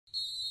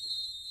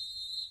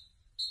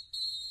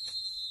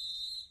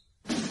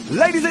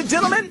Ladies and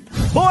gentlemen,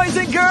 boys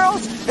and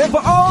girls, and for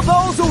all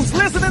those who's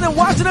listening and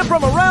watching it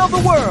from around the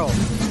world.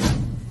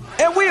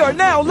 And we are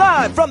now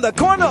live from the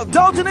corner of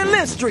Dalton and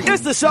Lynch Street.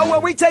 It's the show where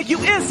we take you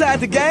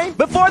inside the game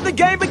before the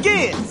game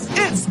begins.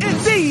 It's the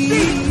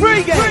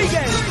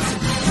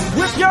pregame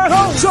with your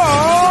host,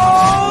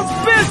 Charles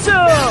Bishop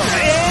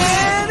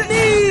and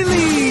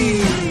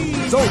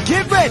Neely. So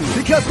get ready,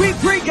 because we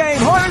pregame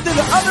harder than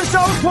the other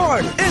show's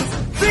part. It's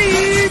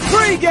the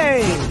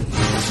pregame.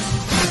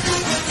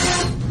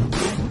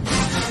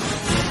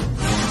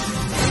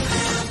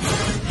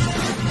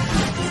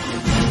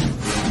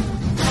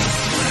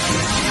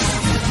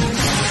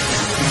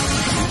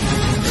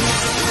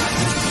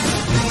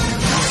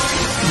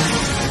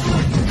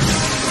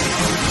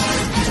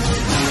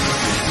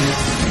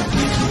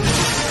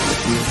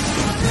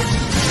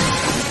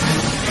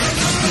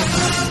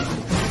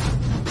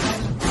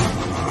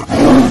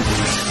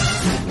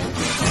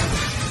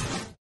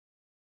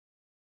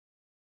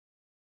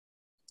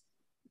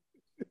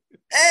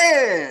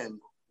 And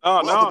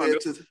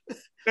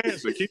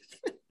dancing.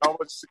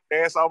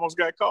 Ass almost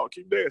got caught.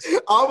 Keep dancing.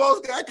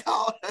 Almost got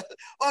caught.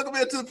 Welcome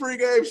into the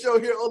pregame show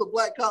here on the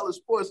Black College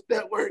Sports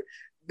Network.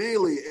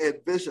 Neely and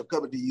Bishop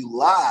coming to you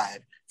live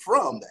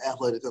from the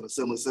Athletic and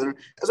Assembly Center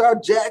as our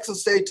Jackson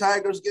State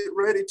Tigers get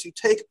ready to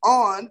take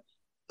on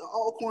the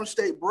Alcorn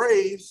State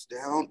Braves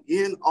down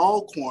in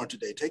Alcorn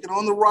today, taking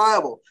on the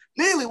rival.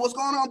 Neely, what's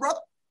going on, brother?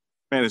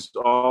 Man, it's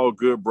all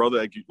good,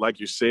 brother. Like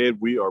you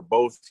said, we are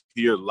both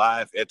here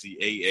live at the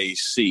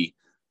AAC.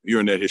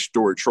 You're in that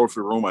historic trophy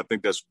room. I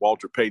think that's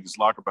Walter Payton's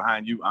locker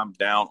behind you. I'm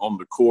down on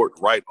the court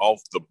right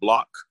off the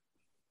block.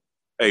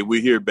 Hey,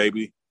 we're here,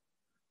 baby.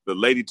 The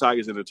Lady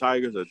Tigers and the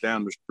Tigers are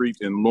down the street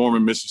in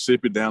Norman,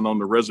 Mississippi, down on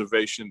the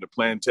reservation, the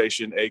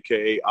plantation,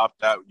 a.k.a.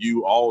 Opt-Out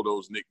U, all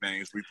those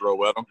nicknames we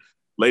throw at them.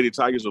 Lady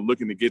Tigers are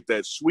looking to get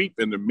that sweep,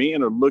 and the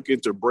men are looking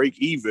to break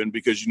even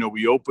because,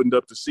 we opened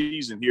up the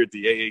season here at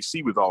the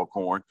AAC with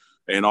Alcorn,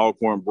 and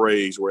Alcorn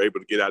Braves were able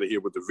to get out of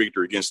here with the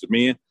victory against the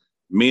men.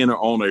 Men are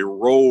on a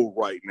roll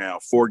right now,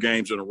 4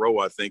 games in a row,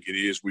 I think it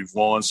is. We've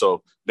won.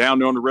 So down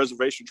there on the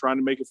reservation trying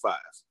to make it 5.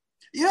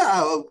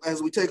 Yeah,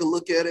 as we take a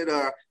look at it,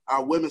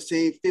 our women's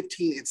team,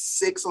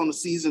 15-6 on the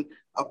season,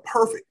 a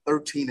perfect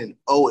 13-0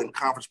 in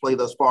conference play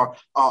thus far.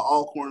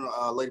 Alcorn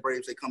Lady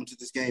Braves, they come into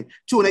this game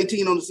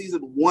 2-18 on the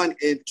season,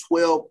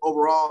 1-12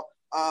 overall.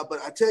 But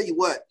I tell you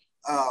what,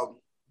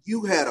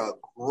 you had a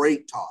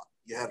great talk.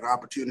 You had an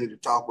opportunity to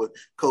talk with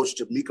Coach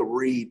Tamika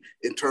Reed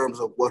in terms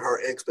of what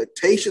her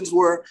expectations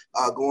were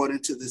going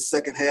into the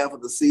second half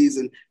of the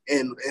season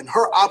and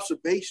her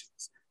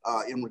observations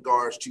in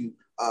regards to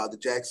the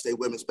Jackson State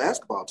women's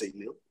basketball team,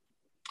 Neil.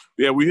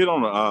 Yeah, we hit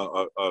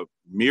on a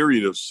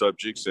myriad of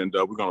subjects, and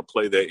we're going to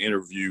play that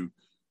interview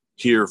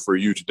here for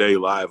you today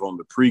live on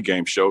the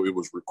pregame show. It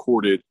was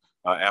recorded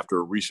after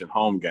a recent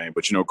home game.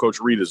 But, Coach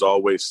Reed has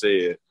always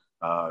said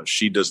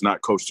she does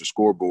not coach the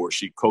scoreboard.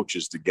 She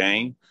coaches the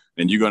game,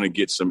 and you're going to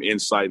get some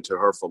insight into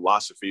her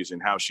philosophies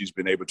and how she's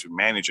been able to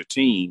manage a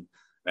team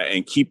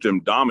and keep them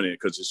dominant,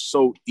 because it's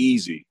so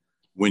easy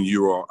when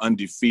you are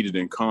undefeated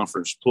in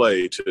conference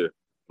play to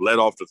let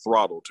off the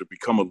throttle, to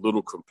become a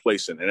little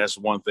complacent. And that's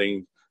one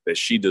thing that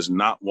she does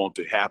not want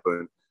to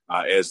happen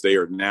as they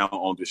are now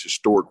on this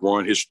historic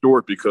run.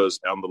 Historic because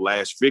on the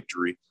last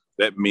victory,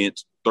 that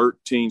meant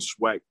 13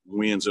 SWAC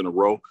wins in a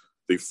row.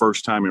 The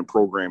first time in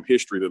program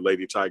history the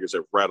Lady Tigers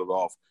have rattled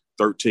off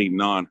 13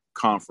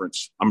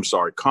 conference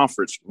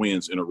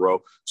wins in a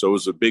row. So it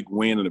was a big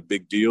win and a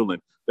big deal,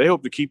 and they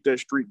hope to keep that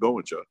streak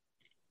going, Chuck.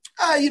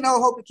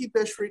 Hope to keep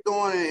that streak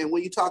going. And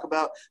when you talk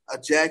about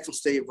Jackson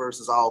State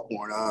versus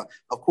Alcorn,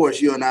 of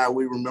course, you and I,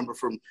 we remember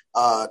from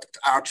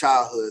our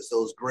childhoods,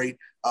 those great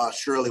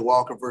Shirley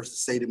Walker versus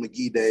Sadie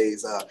McGee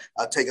days,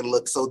 taking a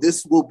look. So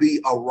this will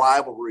be a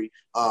rivalry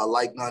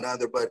like none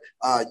other. But,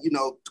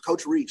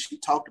 Coach Reed, she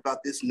talked about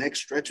this next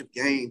stretch of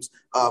games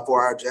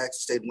for our Jackson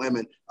State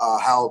women,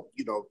 how,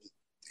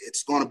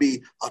 it's going to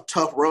be a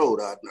tough road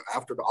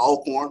after the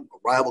Alcorn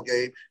rival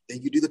game.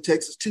 Then you do the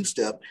Texas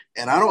two-step.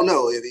 And I don't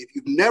know, if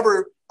you've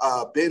never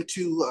been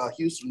to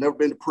Houston, never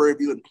been to Prairie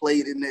View and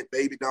played in that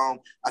Baby Dome,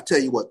 I tell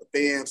you what, the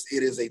fans,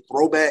 it is a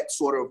throwback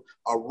sort of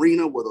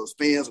arena where those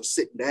fans are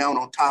sitting down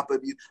on top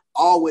of you.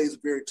 Always a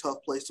very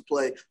tough place to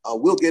play.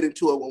 We'll get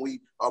into it when we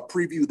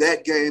preview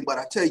that game. But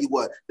I tell you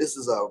what, this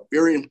is a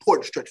very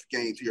important stretch of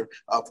games here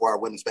for our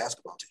women's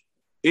basketball team.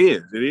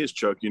 It is,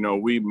 Chuck.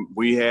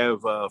 We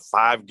have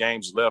 5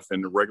 games left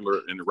in the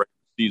regular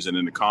season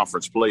in the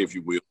conference play, if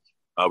you will.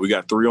 We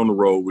got 3 on the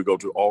road. We go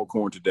to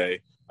Alcorn today,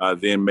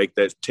 then make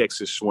that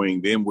Texas swing.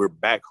 Then we're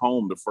back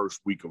home the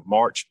first week of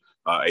March,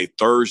 a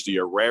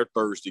rare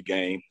Thursday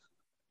game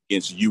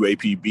against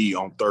UAPB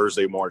on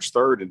Thursday, March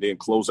 3rd, and then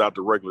close out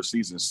the regular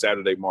season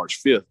Saturday, March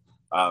 5th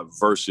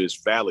versus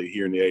Valley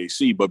here in the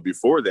AAC. But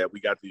before that, we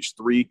got these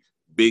 3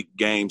 big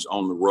games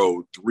on the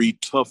road, 3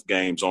 tough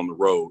games on the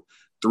road.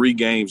 3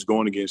 games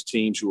going against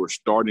teams who are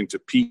starting to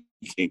peak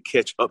and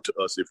catch up to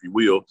us, if you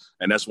will.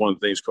 And that's one of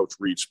the things Coach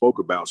Reed spoke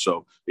about.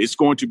 So it's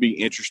going to be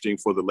interesting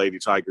for the Lady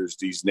Tigers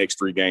these next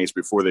 3 games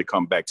before they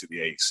come back to the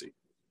AAC.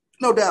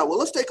 No doubt. Well,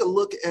 let's take a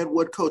look at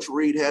what Coach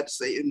Reed had to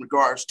say in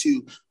regards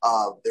to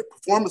their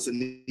performance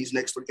in these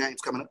next 3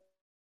 games coming up.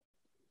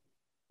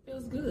 It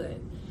was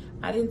good.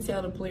 I didn't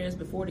tell the players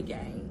before the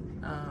game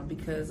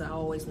because I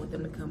always want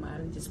them to come out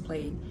and just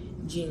play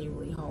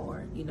genuinely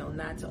hard,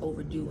 not to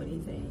overdo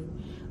anything.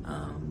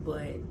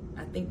 But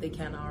I think they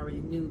kind of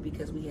already knew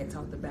because we had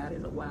talked about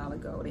it a while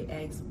ago. They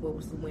asked what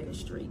was the winning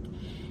streak.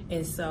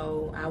 And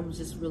so I was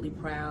just really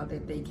proud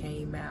that they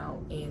came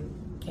out and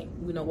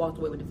walked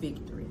away with the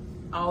victory.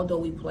 Although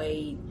we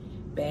played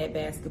bad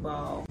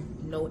basketball,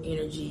 no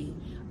energy,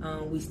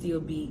 we still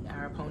beat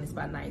our opponents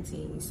by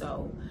 19.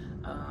 So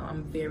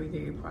I'm very,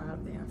 very proud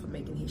of them for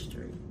making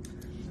history.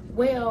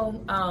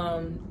 Well,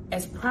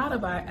 as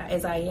proud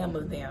as I am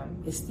of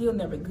them, it's still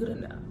never good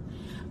enough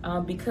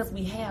because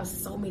we have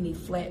so many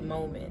flat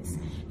moments.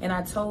 And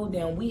I told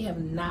them we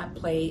have not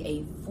played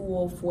a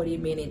full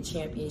 40-minute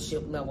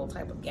championship level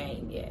type of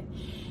game yet.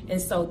 And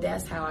so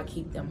that's how I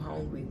keep them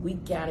hungry. We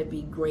got to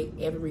be great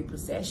every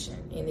possession.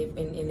 And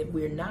if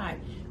we're not,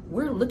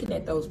 we're looking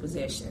at those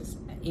possessions,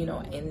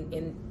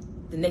 and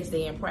the next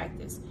day in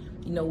practice.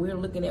 We're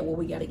looking at where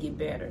we got to get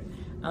better.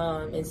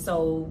 And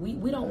so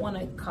we don't want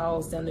to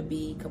cause them to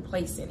be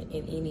complacent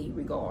in any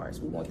regards.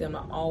 We want them to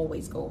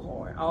always go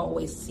hard,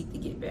 always seek to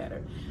get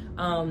better.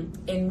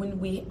 And when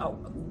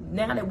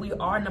now that we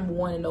are number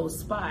one in those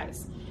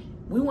spots,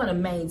 we want to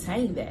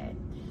maintain that.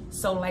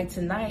 So like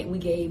tonight, we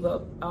gave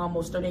up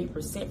almost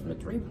 38% from the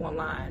three-point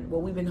line. Well,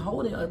 we've been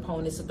holding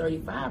opponents to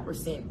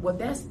 35%. Well,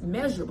 that's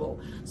measurable.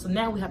 So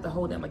now we have to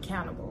hold them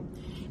accountable.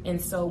 And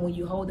so when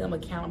you hold them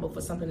accountable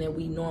for something that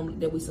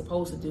we're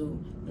supposed to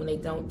do, when they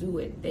don't do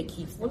it, that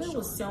keeps them short. It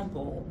was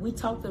simple. We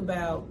talked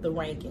about the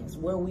rankings,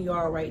 where we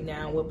are right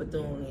now, where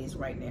Bethune is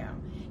right now,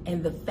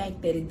 and the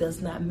fact that it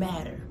does not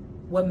matter.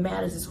 What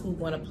matters is who's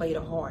going to play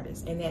the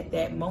hardest. And at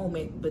that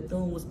moment,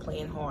 Bethune was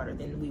playing harder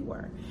than we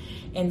were.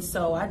 And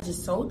so I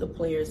just told the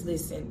players,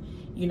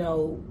 listen,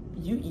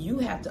 you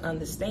have to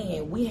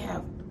understand, we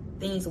have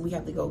things that we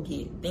have to go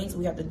get, things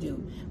we have to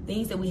do,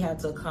 things that we have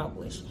to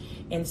accomplish.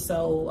 And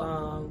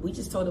so we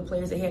just told the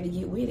players they had to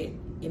get with it.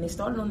 And it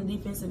started on the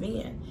defensive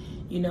end.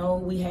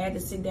 We had to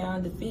sit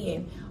down and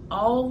defend.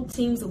 All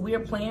teams that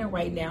we're playing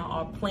right now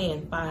are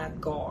playing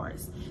 5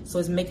 guards. So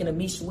it's making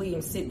Amisha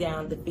Williams sit down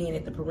and defend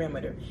at the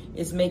perimeter.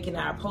 It's making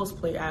our post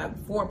player, our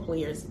 4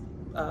 players,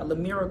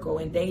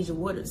 LaMiracle and Deja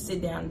Woodard,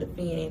 sit down and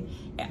defend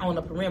on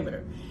the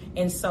perimeter.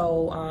 And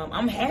so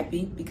I'm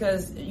happy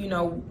because,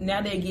 now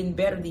they're getting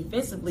better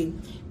defensively,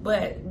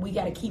 but we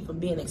got to keep them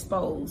being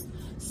exposed.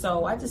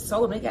 So I just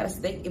told them they got to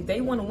stay. If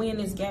they want to win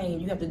this game,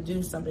 you have to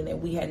do something that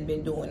we hadn't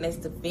been doing. That's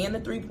defend the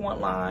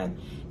three-point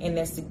line, and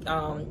that's to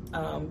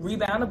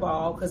rebound the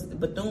ball, because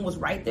Bethune was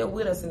right there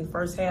with us in the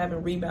first half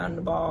and rebounding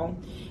the ball.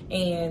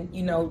 And,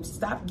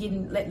 stop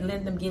letting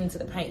them get into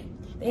the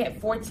paint. They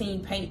had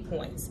 14 paint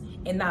points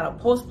and not a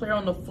post player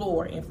on the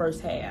floor in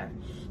first half.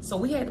 So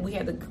we had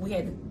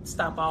to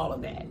stop all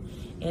of that.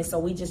 And so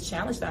we just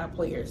challenged our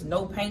players.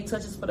 No paint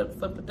touches for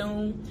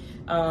Bethune,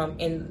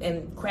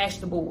 and crash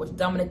the boards,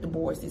 dominate the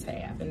boards this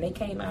half. And they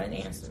came out and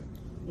answered.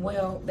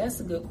 Well, that's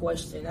a good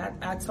question.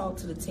 I talked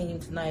to the team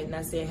tonight and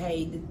I said,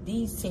 hey,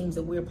 these teams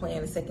that we're playing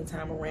the second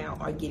time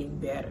around are getting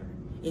better.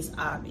 It's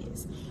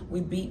obvious. We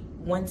beat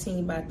one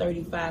team by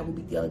 35, we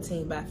beat the other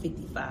team by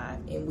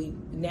 55,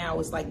 and now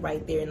it's like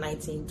right there in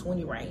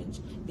 19-20 range.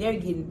 They're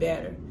getting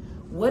better.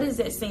 What is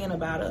that saying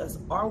about us?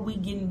 Are we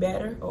getting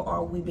better or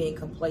are we being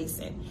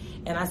complacent?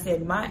 And I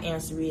said my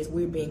answer is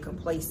we're being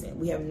complacent.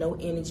 We have no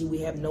energy, we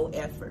have no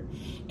effort.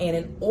 And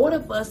in order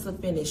for us to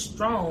finish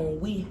strong,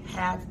 we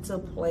have to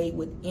play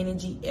with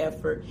energy,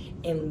 effort,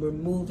 and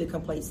remove the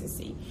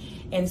complacency.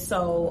 And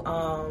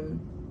so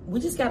we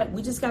just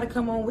gotta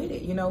come on with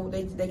it.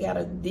 They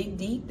gotta dig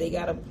deep. They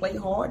gotta play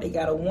hard. They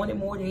gotta want it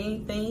more than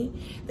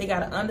anything. They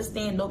gotta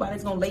understand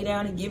nobody's gonna lay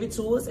down and give it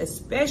to us,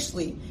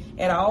 especially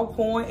at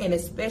Alcorn and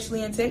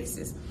especially in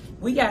Texas.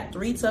 We got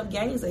 3 tough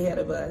games ahead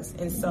of us,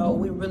 and so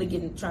we're really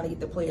trying to get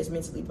the players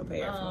mentally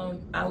prepared.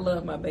 I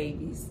love my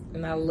babies,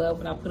 and I love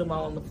when I put them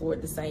all on the floor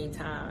at the same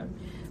time,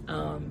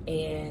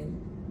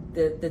 and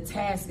the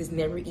task is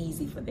never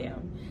easy for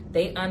them.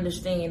 They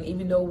understand,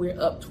 even though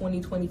we're up 20,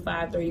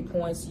 25, 30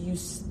 points, you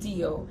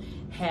still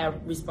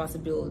have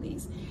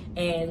responsibilities.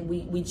 And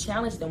we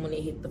challenge them when they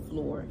hit the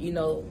floor.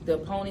 The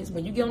opponents,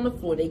 when you get on the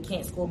floor, they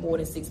can't score more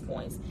than 6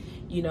 points.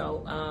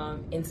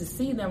 And to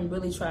see them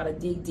really try to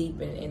dig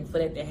deep and for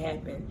that to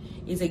happen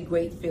is a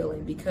great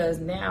feeling, because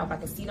now if I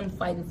can see them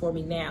fighting for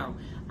me now,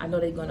 I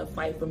know they're going to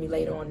fight for me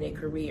later on in their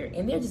career.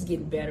 And they're just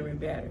getting better and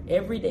better.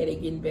 Every day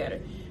they're getting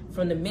better.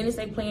 From the minutes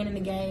they playing in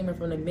the game and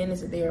from the minutes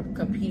that they're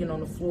competing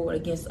on the floor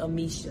against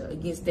Amisha,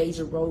 against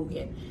Deja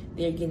Rogan,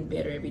 they're getting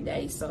better every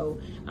day.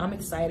 So I'm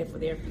excited for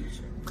their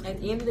future.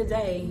 At the end of the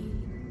day,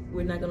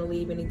 we're not going to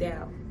leave any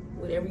doubt.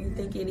 Whatever you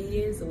think it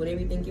is or whatever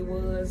you think it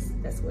was,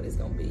 that's what it's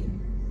going to be.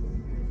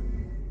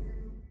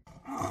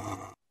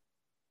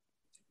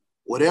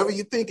 Whatever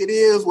you think it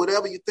is,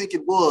 whatever you think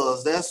it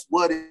was, that's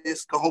what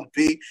it's going to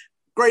be.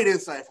 Great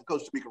insight from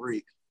Coach Tamika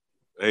Reed.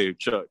 Hey,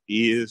 Chuck,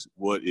 is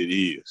what it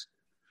is.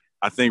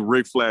 I think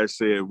Rick Flash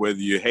said, whether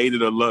you hate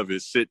it or love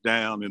it, sit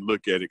down and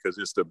look at it because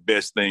it's the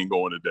best thing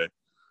going today.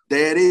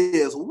 There it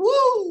is.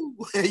 Woo!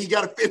 You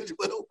got to finish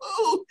with a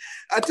woo.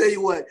 I tell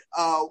you what,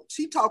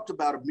 she talked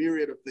about a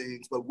myriad of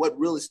things, but what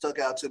really stuck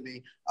out to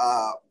me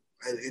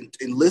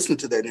in listening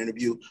to that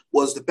interview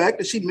was the fact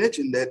that she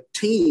mentioned that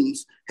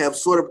teams have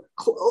sort of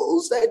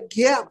closed that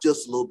gap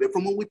just a little bit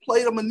from when we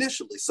played them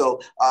initially.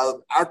 So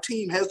our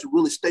team has to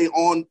really stay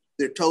on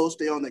their toes,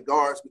 stay on their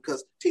guards,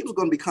 because teams are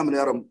going to be coming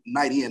at them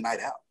night in, night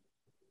out.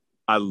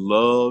 I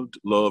loved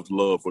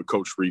what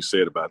Coach Reed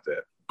said about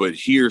that. But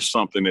here's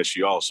something that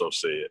she also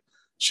said.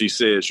 She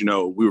says, you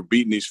know, we were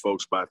beating these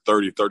folks by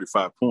 30,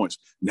 35 points.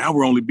 Now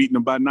we're only beating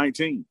them by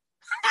 19.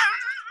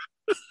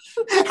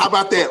 How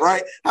about that,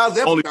 right? How's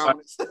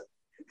that?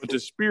 But the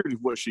spirit of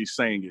what she's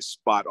saying is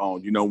spot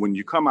on. You know, when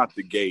you come out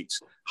the gates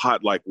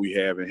hot like we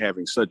have and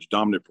having such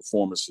dominant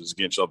performances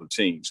against other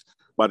teams,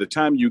 by the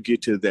time you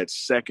get to that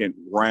second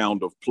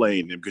round of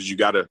playing them, because you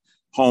got a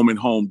home and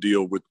home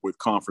deal with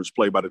conference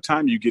play, by the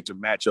time you get to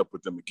match up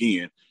with them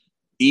again,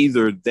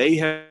 either they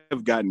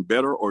have gotten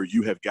better or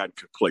you have gotten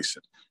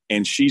complacent.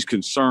 And she's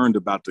concerned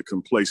about the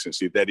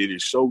complacency, that it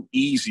is so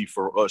easy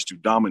for us to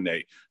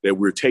dominate, that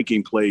we're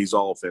taking plays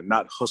off and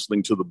not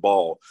hustling to the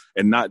ball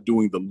and not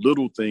doing the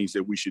little things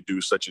that we should do,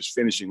 such as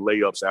finishing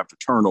layups after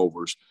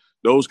turnovers.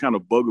 Those kind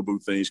of bugaboo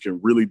things can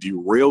really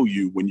derail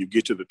you when you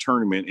get to the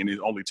tournament, and it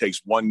only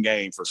takes one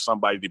game for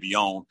somebody to be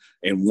on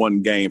and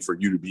one game for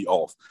you to be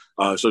off.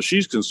 So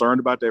she's concerned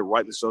about that,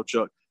 rightly so,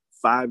 Chuck.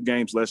 5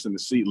 games left in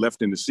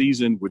the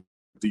season with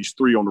these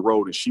 3 on the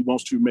road, and she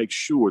wants to make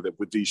sure that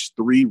with these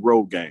 3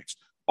 road games,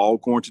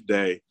 Alcorn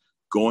today,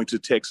 going to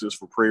Texas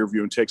for Prairie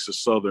View and Texas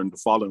Southern the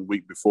following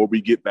week before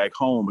we get back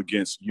home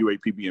against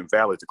UAPB and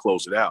Valley to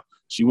close it out.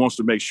 She wants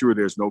to make sure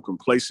there's no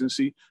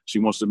complacency. She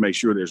wants to make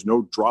sure there's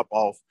no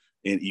drop-off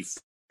in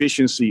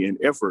efficiency and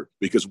effort,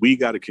 because we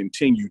got to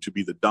continue to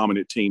be the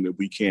dominant team that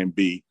we can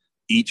be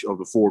each of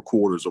the 4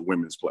 quarters of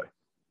women's play.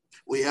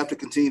 We have to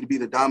continue to be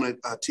the dominant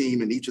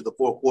team in each of the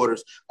 4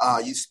 quarters.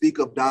 You speak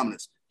of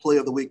dominance.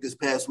 Player of the week this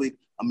past week,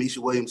 Amisha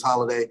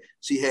Williams-Holiday.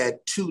 She had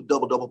 2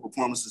 double-double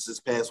performances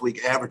this past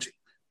week, averaging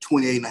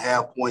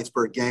 28.5 points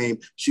per game,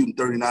 shooting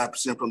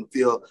 39% from the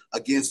field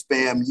against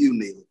FAMU,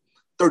 Neely.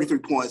 33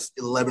 points,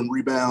 11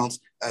 rebounds.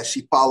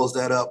 She follows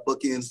that up,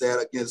 bookends that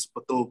against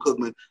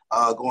Bethune-Cookman,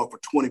 going for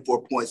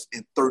 24 points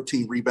and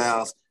 13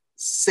 rebounds,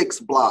 6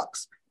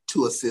 blocks,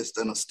 2 assists,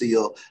 and a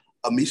steal.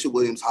 Amisha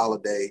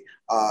Williams-Holiday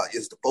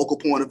is the focal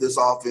point of this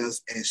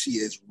offense, and she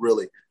is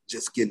really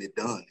just getting it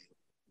done.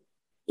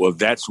 Well,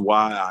 that's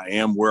why I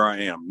am where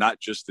I am, not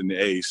just in the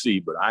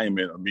AAC, but I am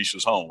in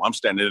Amisha's home. I'm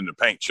standing in the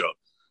paint, Chuck.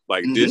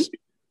 Like this,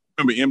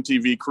 remember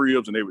MTV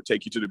Cribs, and they would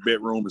take you to the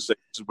bedroom and say,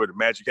 this is where the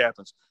magic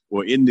happens?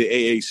 Well, in the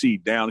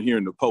AAC, down here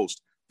in the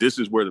post, this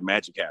is where the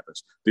magic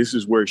happens. This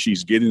is where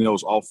she's getting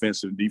those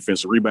offensive and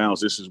defensive rebounds.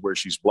 This is where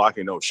she's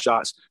blocking those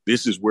shots.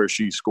 This is where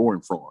she's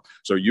scoring from.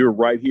 So you're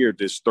right here,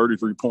 this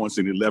 33 points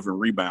and 11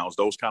 rebounds.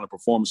 Those kind of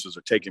performances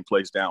are taking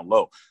place down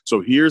low.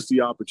 So here's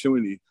the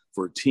opportunity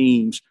for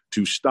teams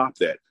to stop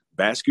that.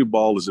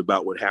 Basketball is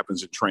about what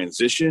happens in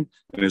transition,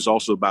 and it's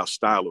also about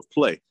style of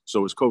play.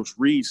 So as Coach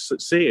Reed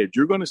said,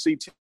 you're going to see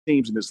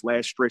teams in this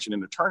last stretch and in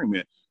the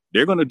tournament,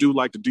 they're going to do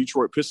like the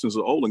Detroit Pistons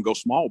of old and go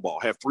small ball,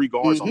 have 3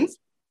 guards on the floor,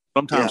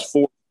 sometimes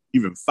 4,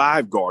 even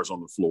 5 guards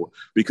on the floor,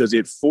 because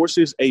it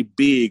forces a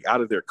big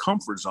out of their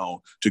comfort zone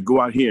to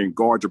go out here and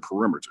guard the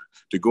perimeter,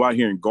 to go out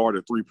here and guard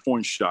a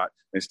 3-point shot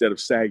instead of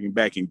sagging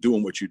back and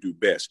doing what you do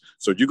best.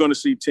 So you're going to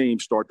see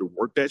teams start to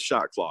work that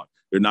shot clock.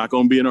 They're not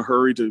going to be in a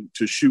hurry to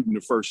shoot in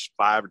the first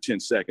 5 or 10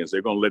 seconds.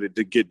 They're going to let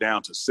it get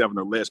down to 7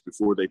 or less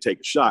before they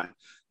take a shot.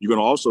 You're going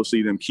to also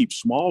see them keep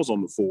smalls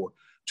on the floor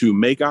to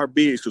make our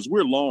bigs, because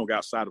we're long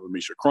outside of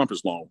Amisha. Crump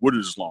is long. Woodard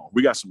is long.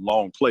 We got some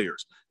long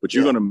players. But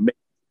you're going to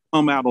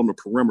come out on the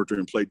perimeter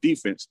and play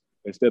defense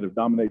instead of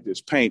dominate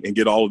this paint and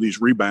get all of these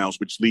rebounds,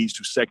 which leads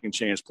to second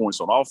chance points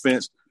on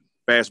offense,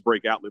 fast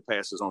break outlet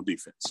passes on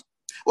defense.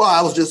 Well,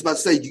 I was just about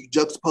to say, you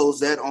juxtapose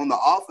that on the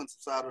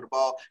offensive side of the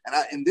ball.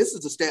 And this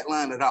is a stat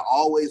line that I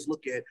always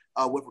look at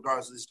with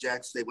regards to this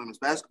Jackson State women's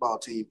basketball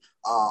team.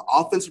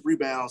 Offensive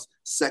rebounds,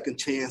 second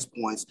chance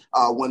points.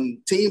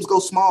 When teams go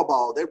small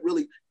ball, that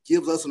really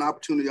gives us an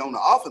opportunity on the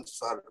offensive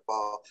side of the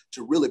ball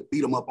to really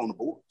beat them up on the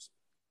boards.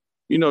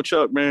 You know,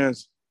 Chuck, man,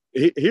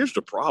 here's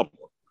the problem.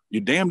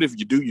 You're damned if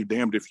you do, you're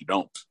damned if you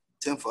don't.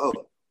 Tenfold.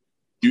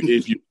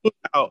 If you put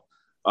out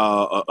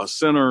a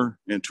center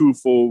and 2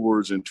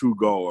 forwards and 2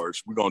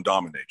 guards, we're going to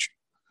dominate you.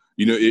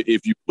 You know,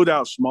 if you put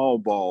out small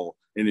ball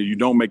and you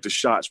don't make the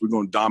shots, we're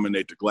going to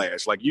dominate the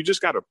glass. Like, you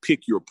just got to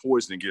pick your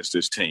poison against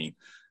this team.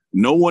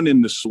 No one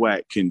in the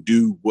SWAC can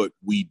do what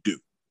we do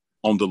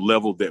on the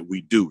level that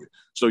we do it.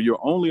 So your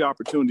only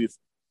opportunity for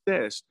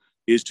success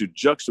is to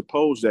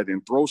juxtapose that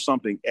and throw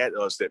something at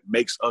us that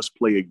makes us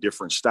play a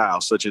different style,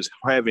 such as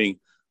having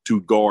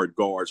to guard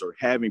guards or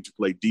having to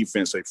play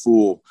defense a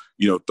full,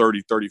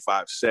 30,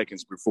 35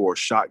 seconds before a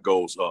shot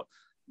goes up.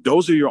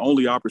 Those are your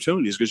only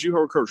opportunities, because you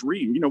heard Coach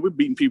Reed, we're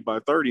beating people by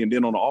 30 and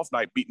then on the off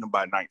night beating them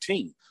by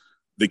 19.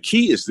 The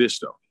key is this,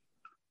 though.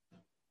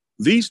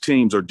 These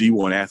teams are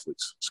D1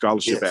 athletes,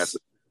 scholarship Yes.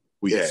 athletes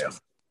we Yes, have. sir.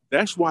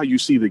 That's why you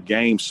see the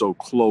game so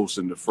close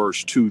in the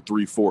first 2,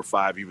 3, 4,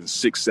 5, even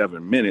 6,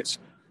 7 minutes,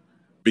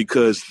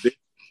 because their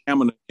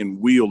stamina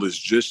and wheel is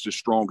just as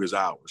strong as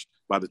ours.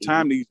 By the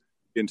time they get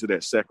into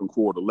that second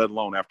quarter, let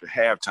alone after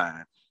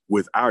halftime,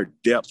 with our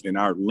depth and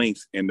our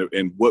length and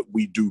what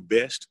we do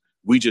best,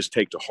 we just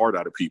take the heart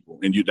out of people.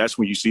 And that's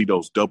when you see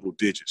those double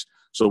digits.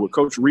 So what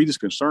Coach Reed is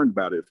concerned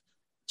about, if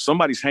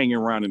somebody's hanging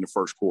around in the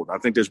first quarter, I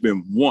think there's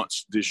been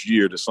once this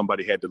year that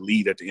somebody had to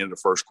lead at the end of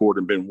the first quarter,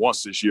 and been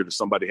once this year that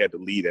somebody had to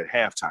lead at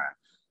halftime.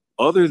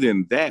 Other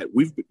than that,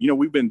 we've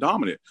been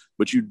dominant,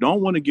 but you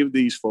don't want to give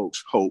these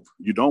folks hope.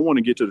 You don't want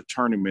to get to the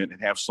tournament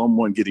and have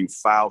someone getting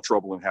foul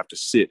trouble and have to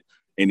sit,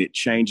 and it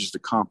changes the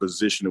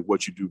composition of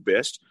what you do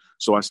best.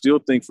 So I still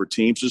think for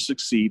teams to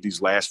succeed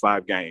these last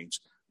 5 games,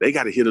 they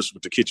got to hit us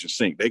with the kitchen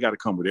sink. They got to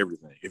come with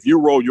everything. If you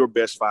roll your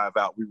best 5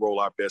 out, we roll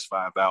our best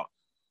 5 out,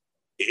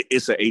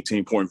 it's an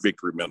 18-point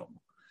victory minimum.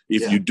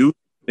 If you do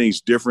things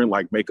different,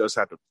 like make us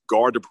have to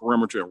guard the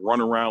perimeter and run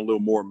around a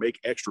little more, make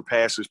extra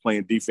passes,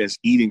 playing defense,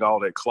 eating all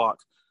that clock,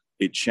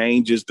 it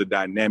changes the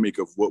dynamic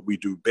of what we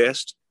do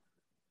best.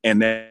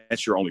 And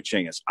that's your only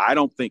chance. I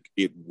don't think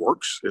it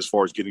works as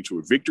far as getting to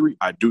a victory.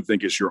 I do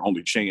think it's your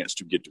only chance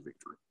to get to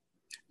victory.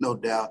 No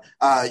doubt.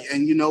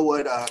 And you know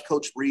what?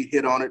 Coach Reed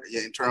hit on it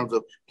in terms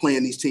of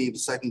playing these teams the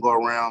second go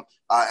around.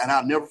 And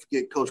I'll never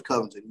forget Coach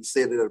Covington. He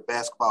said it at a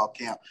basketball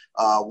camp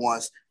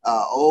once.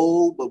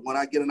 But when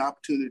I get an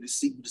opportunity to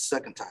see you the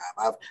second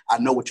time, I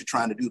know what you're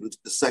trying to do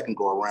the second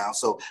go around.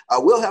 So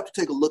we'll have to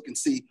take a look and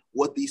see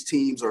what these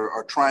teams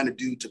are trying to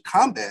do to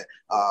combat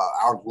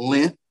our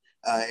length.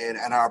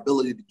 And our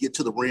ability to get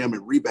to the rim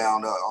and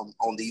rebound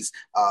on these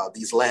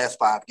last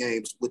 5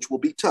 games, which will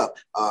be tough.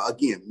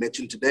 Again,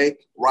 mentioned today,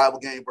 rival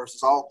game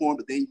versus Alcorn,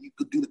 but then you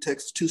could do the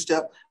Texas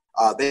two-step.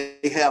 They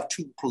have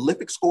 2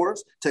 prolific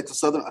scorers.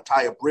 Texas Southern,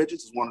 Ataya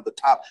Bridges is one of the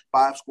top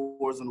 5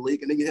 scorers in the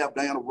league. And then you have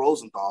Diana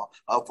Rosenthal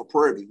for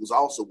Prairie, who's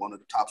also one of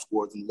the top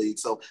scorers in the league.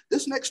 So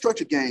this next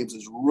stretch of games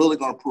is really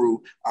going to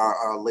prove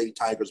our Lady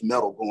Tigers'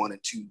 mettle going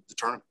into the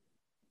tournament.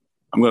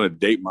 I'm going to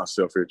date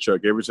myself here,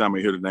 Chuck. Every time I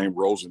hear the name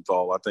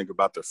Rosenthal, I think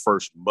about the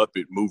first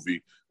Muppet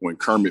movie when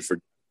Kermit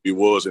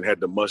was and had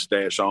the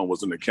mustache on,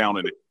 was an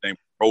accountant named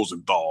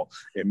Rosenthal.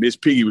 And Miss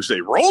Piggy would say,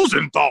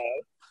 Rosenthal.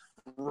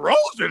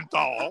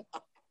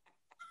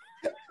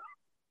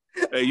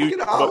 Hey, you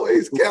can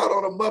always count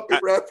on a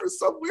Muppet reference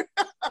somewhere.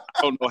 I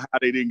don't know how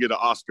they didn't get an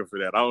Oscar for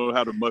that. I don't know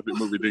how the Muppet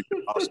movie didn't get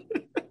an Oscar.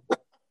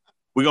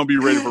 We're going to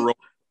be ready for Rosenthal.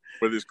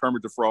 Whether it's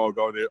Kermit the Frog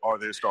or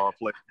their star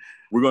player.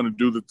 We're going to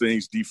do the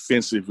things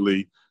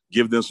defensively,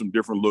 give them some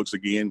different looks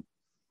again.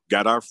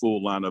 Got our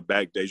full lineup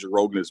back. Deja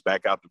Rogan is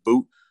back out the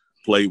boot.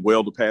 Played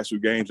well the past 2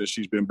 games that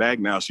she's been back.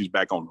 Now she's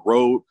back on the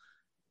road.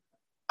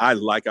 I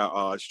like our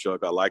odds,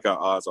 Chuck. I like our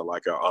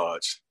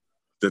odds.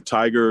 The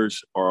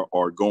Tigers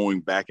are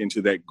going back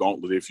into that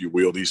gauntlet, if you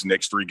will, these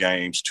next 3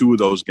 games. 2 of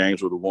those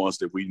games were the ones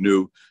that we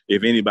knew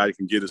if anybody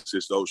can get us,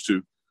 it's those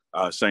 2.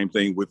 Same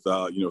thing with,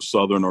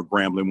 Southern or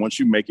Grambling. Once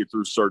you make it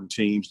through certain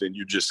teams, then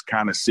you're just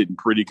kind of sitting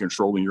pretty,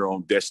 controlling your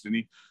own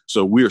destiny.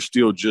 So we are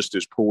still just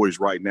as poised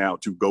right now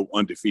to go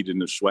undefeated in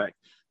the SWAC,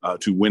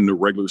 to win the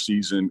regular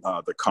season,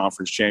 the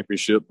conference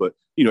championship. But,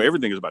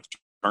 everything is about the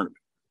tournament.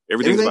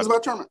 Everything's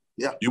about tournament.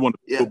 Yeah. You want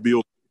to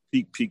build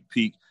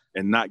peak,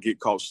 and not get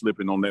caught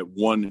slipping on that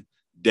one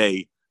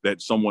day that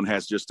someone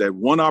has just that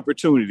one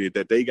opportunity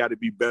that they got to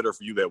be better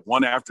for you that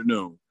one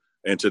afternoon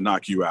and to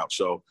knock you out.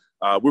 So,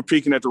 we're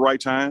peaking at the right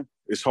time.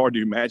 It's hard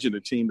to imagine a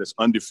team that's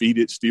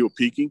undefeated still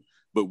peaking,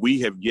 but we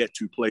have yet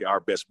to play our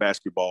best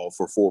basketball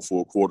for 4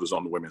 full quarters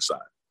on the women's side.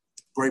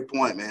 Great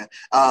point, man.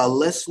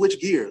 Let's switch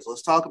gears.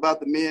 Let's talk about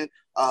the men.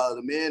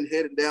 The men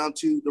heading down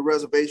to the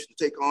reservation to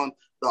take on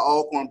the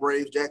Alcorn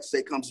Braves. Jackson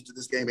State comes into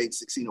this game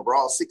 8-16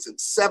 overall,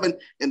 6-7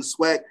 in the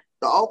SWAC.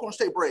 The Alcorn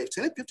State Braves,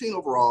 10-15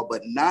 overall,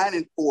 but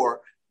 9-4.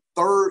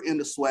 3rd in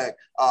the SWAC.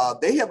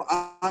 They have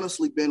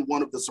honestly been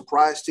one of the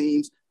surprise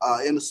teams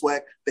in the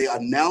SWAC. They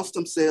announced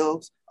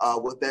themselves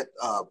with that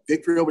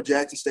victory over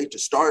Jackson State to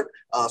start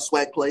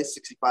SWAC play,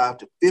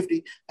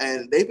 65-50.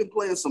 And they've been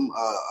playing some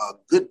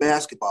good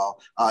basketball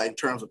in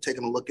terms of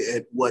taking a look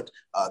at what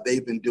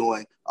they've been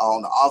doing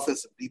on the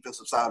offensive,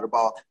 defensive side of the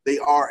ball. They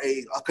are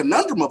a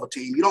conundrum of a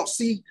team. You don't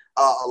see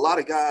a lot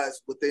of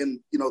guys within,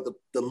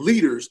 the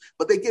leaders,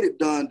 but they get it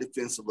done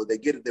defensively.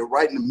 They're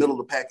right in the middle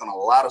of the pack on a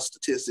lot of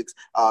statistics.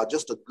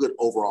 Just a good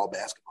overall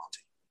basketball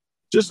team.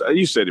 Just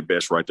you said it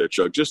best right there,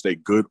 Chuck. Just a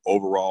good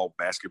overall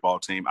basketball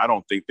team. I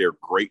don't think they're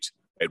great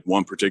at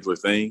one particular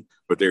thing,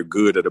 but they're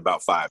good at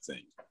about 5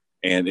 things.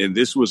 And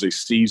this was a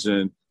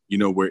season,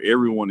 where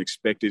everyone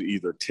expected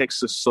either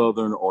Texas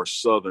Southern or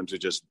Southern to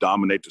just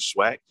dominate the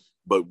SWAC.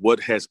 But what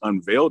has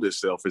unveiled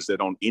itself is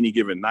that on any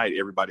given night,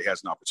 everybody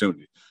has an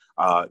opportunity.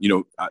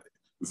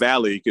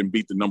 Valley can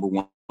beat the number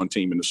 1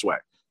 team in the SWAC.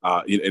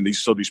 And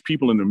these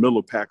people in the middle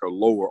of the pack or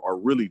lower are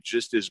really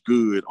just as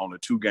good on a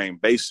 2-game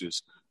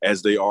basis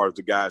as they are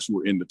the guys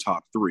who are in the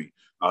top 3.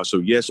 So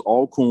yes,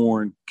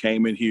 Alcorn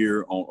came in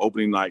here on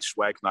opening night,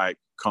 SWAC night,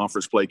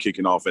 conference play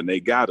kicking off, and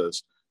they got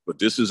us. But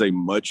this is a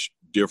much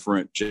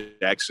different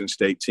Jackson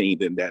State team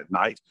than that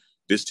night.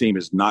 This team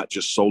is not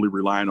just solely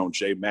relying on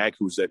J Mac,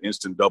 who's that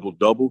instant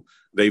double-double.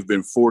 They've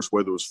been forced,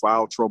 whether it was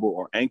foul trouble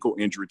or ankle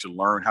injury, to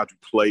learn how to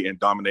play and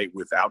dominate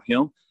without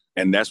him.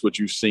 And that's what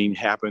you've seen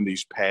happen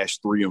these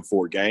past 3 and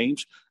 4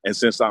 games. And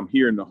since I'm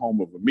here in the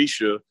home of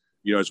Amisha,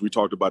 as we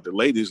talked about the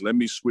ladies, let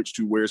me switch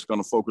to where it's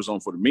going to focus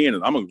on for the men.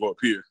 And I'm going to go up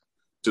here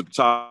to the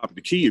top of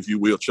the key, if you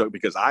will, Chuck,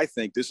 because I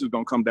think this is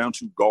going to come down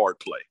to guard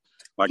play.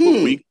 What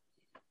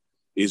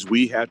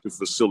we have to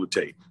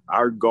facilitate.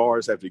 Our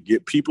guards have to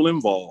get people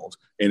involved.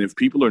 And if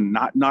people are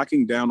not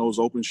knocking down those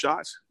open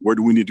shots, where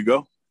do we need to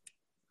go?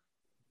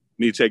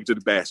 We need to take it to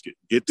the basket.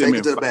 Get them in. Take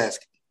it to the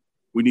basket.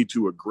 We need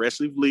to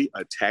aggressively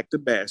attack the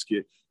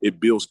basket. It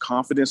builds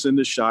confidence in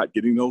the shot,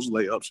 getting those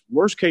layups.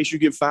 Worst case, you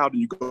get fouled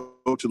and you go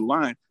to the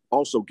line,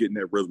 also getting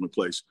that rhythm in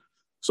place.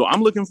 So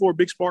I'm looking for a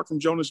big spark from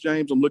Jonas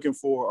James. I'm looking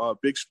for a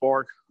big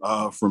spark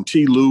from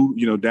T. Lou,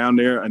 down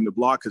there in the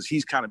block, because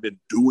he's kind of been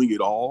doing it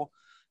all.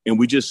 And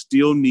we just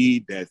still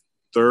need that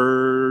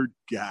third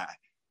guy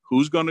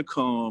who's going to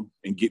come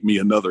and get me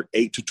another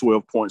 8 to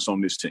 12 points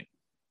on this team.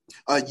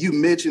 You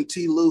mentioned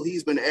T. Lou.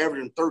 He's been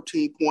averaging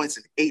 13 points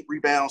and 8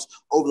 rebounds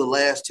over the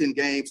last 10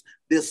 games.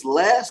 This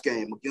last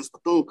game against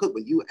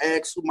Bethune-Cookman, you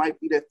asked who might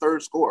be that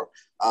third scorer.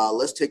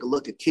 Let's take a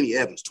look at Kenny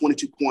Evans,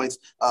 22 points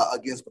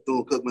against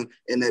Bethune-Cookman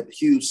in that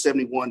huge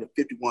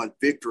 71-51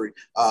 victory.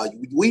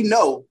 We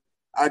know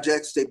our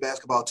Jackson State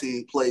basketball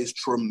team plays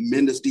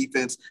tremendous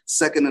defense,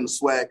 second in the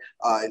SWAC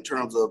in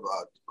terms of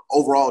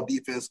overall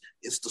defense.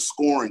 It's the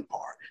scoring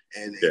part.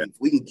 And if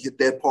we can get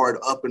that part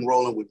up and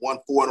rolling, we've won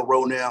 4 in a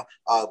row now.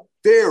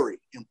 Very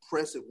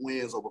impressive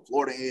wins over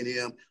Florida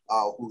A&M,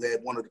 who had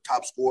one of the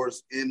top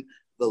scorers in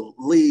the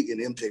league, and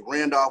MJ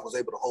Randolph was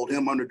able to hold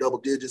him under double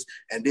digits.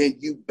 And then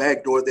you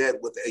backdoor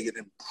that with an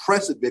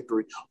impressive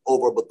victory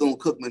over a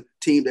Bethune-Cookman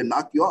team that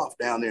knocked you off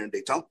down there in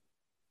Daytona.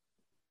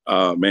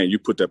 Man, you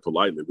put that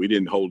politely. We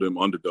didn't hold them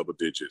under double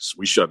digits.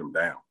 We shut them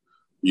down.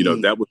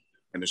 That was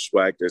in the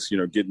SWAC that's,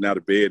 getting out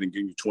of bed and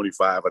getting you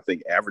 25, I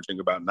think averaging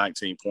about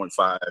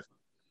 19.5,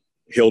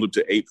 held him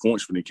to 8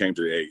 points when he came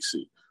to the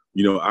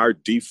AAC. Our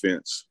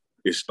defense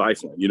is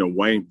stifling.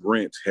 Wayne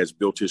Brent has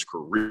built his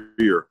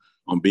career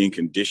on being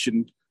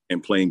conditioned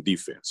and playing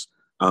defense.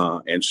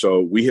 And so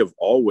we have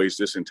always,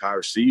 this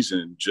entire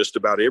season, just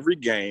about every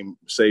game,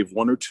 save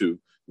 1 or 2,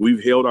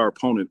 we've held our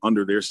opponent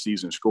under their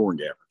season scoring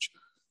average.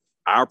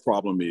 Our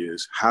problem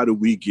is, how do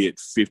we get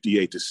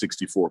 58 to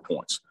 64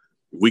 points?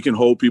 We can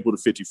hold people to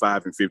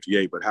 55 and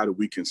 58, but how do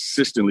we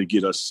consistently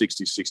get us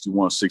 60,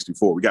 61,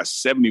 64? We got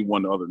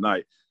 71 the other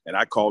night, and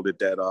I called it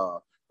that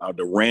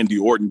the Randy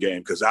Orton game,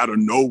 because out of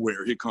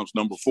nowhere, here comes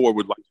number 4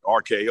 with like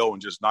RKO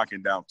and just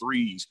knocking down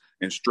threes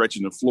and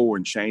stretching the floor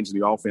and changing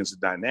the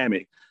offensive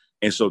dynamic.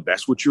 And so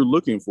that's what you're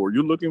looking for.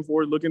 You're looking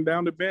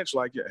down the bench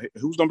like,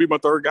 who's going to be my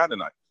third guy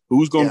tonight?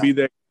 Who's going to be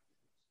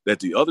that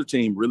the other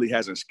team really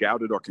hasn't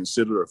scouted or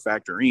considered or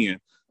factor in,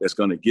 that's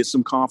going to get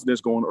some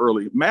confidence going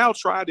early. Mal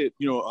tried it,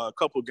 a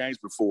couple of games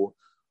before,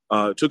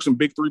 took some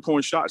big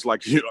 3-point shots,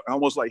 like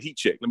almost like heat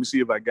check. Let me see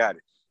if I got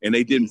it. And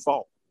they didn't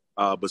fall.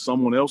 But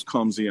someone else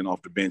comes in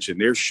off the bench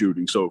and they're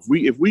shooting. So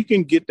if we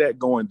can get that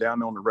going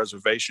down on the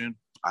reservation,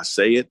 I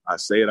say it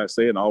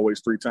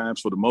always 3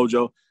 times for the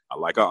mojo. I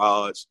like our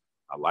odds.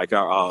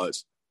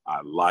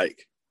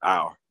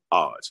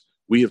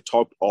 We have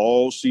talked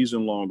all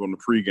season long on the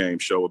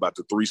pregame show about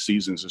the 3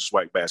 seasons of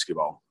SWAC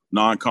basketball.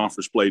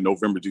 Non-conference play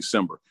November,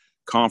 December,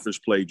 conference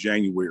play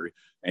January,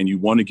 and you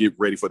want to get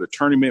ready for the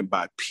tournament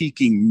by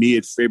peaking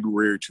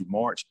mid-February to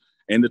March.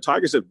 And the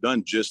Tigers have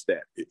done just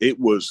that. It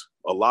was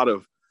a lot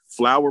of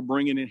flower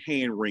bringing and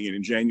hand wringing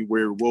in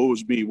January. Woe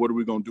is me. What are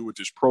we going to do with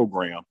this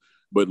program?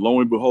 But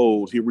lo and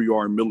behold, here we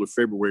are in the middle of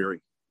February,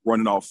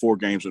 running off 4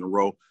 games in a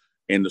row.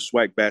 And the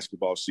SWAC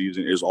basketball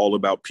season is all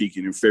about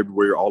peaking in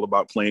February, all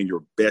about playing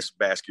your best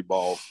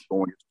basketball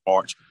going into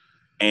March.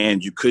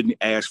 And you couldn't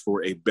ask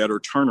for a better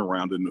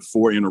turnaround than the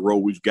 4 in a row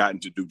we've gotten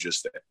to do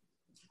just that.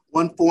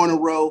 1 4 in a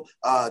row,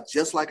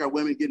 just like our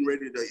women getting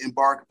ready to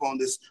embark upon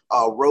this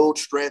road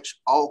stretch,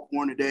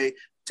 Alcorn today,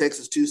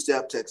 Texas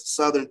two-step, Texas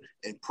Southern,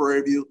 and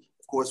Prairie View.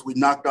 Of course, we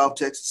knocked off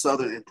Texas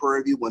Southern and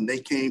Prairie View when they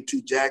came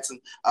to Jackson.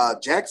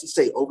 Jackson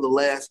State, over the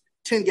last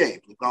 10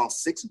 games, we've gone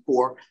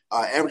 6-4,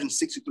 averaging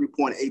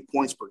 63.8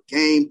 points per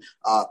game,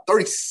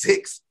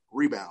 36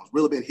 rebounds.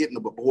 Really been hitting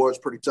the boards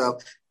pretty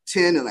tough.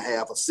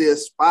 10.5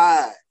 assists,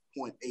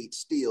 5.8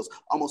 steals,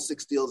 almost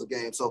 6 steals a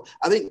game. So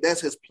I think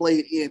that has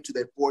played into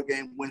that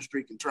 4-game win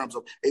streak in terms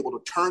of able to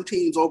turn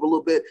teams over a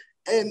little bit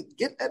and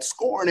get that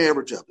scoring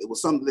average up. It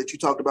was something that you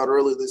talked about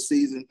earlier this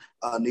season,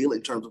 Neil,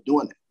 in terms of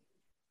doing that.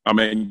 I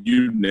mean,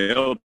 you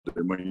nailed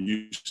it when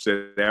you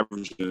said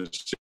averaging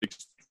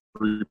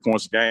 63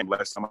 points a game.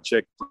 Last time I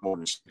checked, more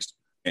than 60.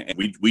 And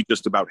we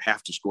just about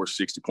have to score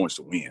 60 points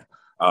to win.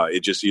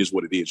 It just is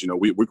what it is.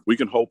 We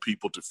can hold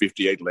people to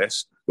 58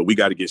 less, but we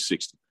got to get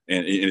 60.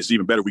 And it's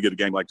even better we get a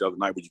game like the other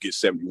night where you get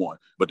 71.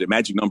 But the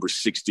magic number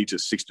is 60 to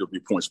 63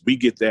 points. We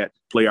get that,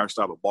 play our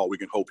style of ball, we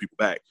can hold people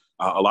back.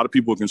 A lot of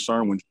people are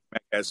concerned when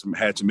Mac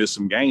had to miss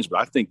some games, but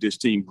I think this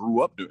team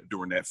grew up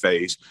during that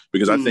phase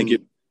because I think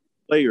it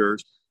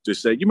players to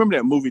say, you remember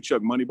that movie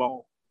Chuck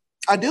Moneyball?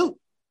 I do.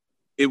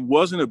 It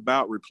wasn't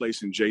about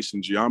replacing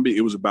Jason Giambi.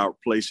 It was about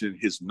replacing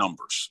his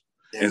numbers.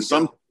 And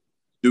some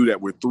do that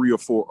with 3 or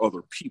 4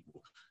 other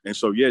people. And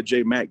so, yeah,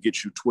 J Mac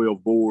gets you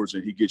 12 boards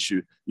and he gets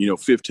you,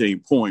 15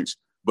 points.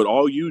 But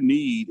all you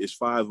need is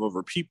 5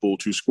 other people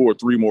to score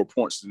 3 more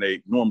points than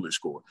they normally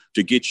score,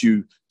 to get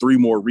you 3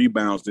 more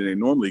rebounds than they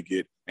normally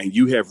get. And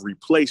you have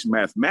replaced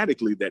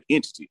mathematically that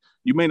entity.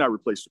 You may not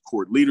replace the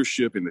court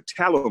leadership and the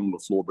talent on the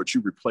floor, but you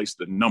replace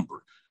the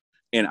number.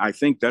 And I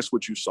think that's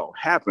what you saw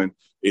happen.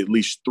 At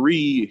least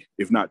 3,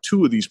 if not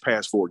 2 of these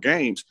past 4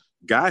 games,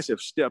 guys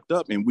have stepped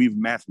up and we've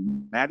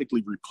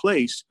mathematically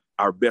replaced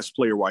our best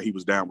player while he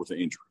was down with an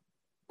injury.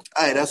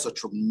 Hey, that's a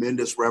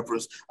tremendous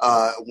reference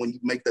when you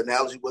make the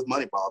analogy with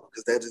Moneyball,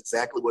 because that's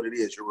exactly what it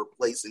is. You're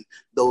replacing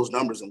those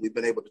numbers, and we've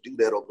been able to do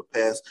that over the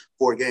past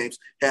 4 games.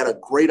 Had a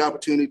great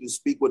opportunity to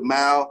speak with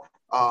Mal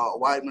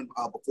Whiteman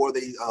before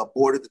they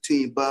boarded the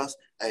team bus.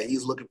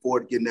 He's looking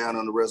forward to getting down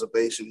on the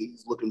reservation.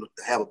 He's looking to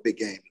have a big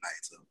game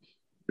tonight. So.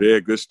 Yeah,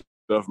 good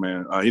stuff,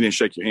 man. He didn't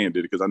shake your hand,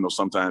 did he? Because I know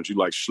sometimes you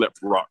like schlepped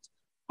rock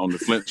on the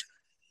Flint.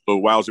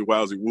 Little wowsy,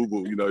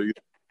 woogle,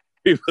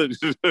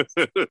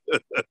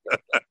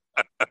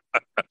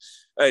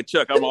 Hey,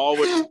 Chuck, I'm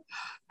always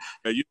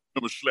 – you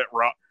remember Slap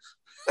Rock?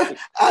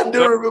 I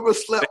do remember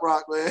Slap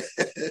Rock, man.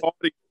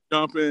 Party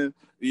jumping,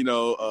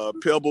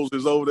 Pebbles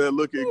is over there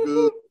looking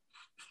good.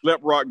 Slap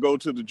Rock go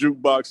to the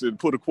jukebox and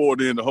put a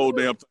quarter in the whole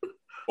damn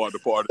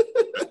party.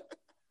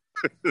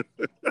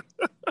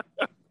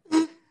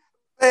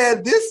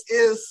 Man, this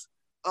is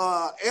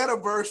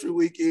anniversary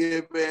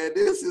weekend, man.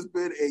 This has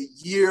been a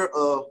year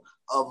of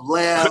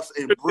laughs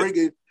and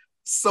bringing –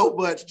 so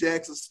much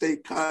Jackson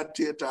State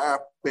content to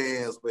our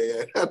fans,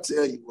 man. I'll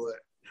tell you what.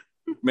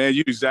 Man,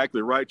 you're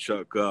exactly right,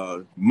 Chuck.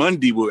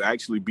 Monday will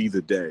actually be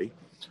the day,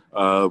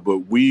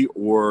 but we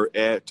were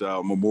at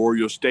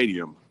Memorial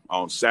Stadium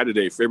on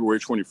Saturday, February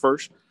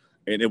 21st,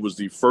 and it was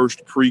the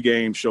first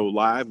pregame show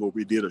live where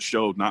we did a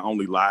show not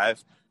only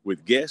live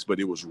with guests, but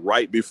it was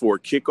right before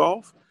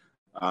kickoff.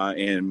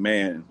 And,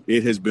 man,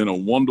 it has been a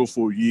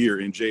wonderful year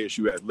in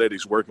JSU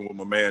athletics working with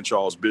my man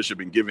Charles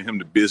Bishop and giving him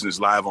the business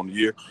live on the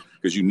year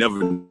because you never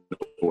know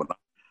what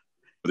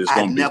it's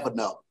going to be. I never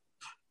know.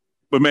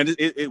 But, man,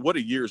 what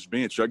a year it's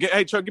been, Chuck.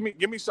 Hey, Chuck,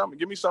 give me some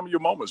of your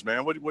moments,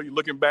 man. What are you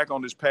looking back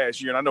on this past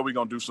year? And I know we're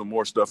going to do some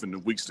more stuff in the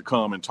weeks to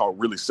come and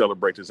really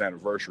celebrate this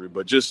anniversary.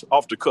 But just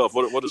off the cuff,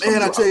 what are some of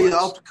your I tell you,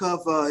 off the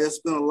cuff, it's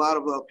been a lot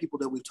of people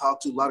that we've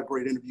talked to, a lot of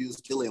great interviews.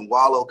 Killian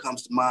Wallow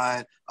comes to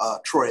mind.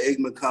 Troy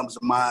Aikman comes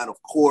to mind,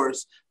 of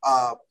course.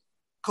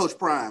 Coach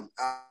Prime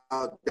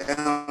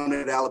down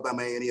at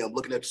Alabama A&M,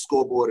 looking at the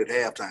scoreboard at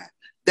halftime.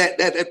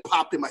 That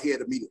popped in my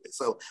head immediately.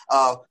 So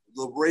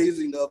the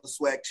raising of the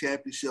SWAC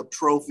championship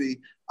trophy,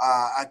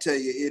 I tell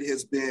you, it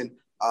has been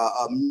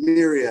a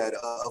myriad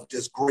of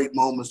just great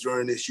moments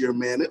during this year,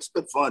 man. It's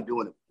been fun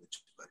doing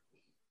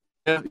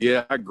it.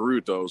 Yeah, I agree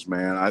with those,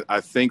 man. I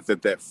think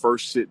that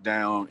first sit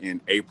down in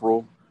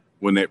April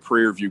when that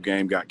Prairie View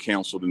game got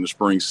canceled in the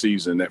spring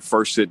season, that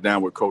first sit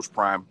down with Coach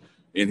Prime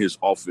in his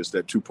office,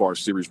 that 2-part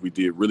series we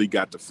did really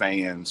got the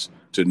fans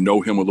to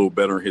know him a little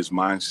better, his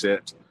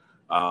mindset.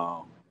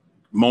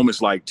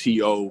 Moments like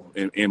T.O.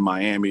 in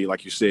Miami,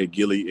 like you said,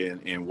 Gilly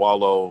and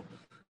Wallow,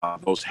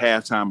 those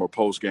halftime or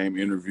post-game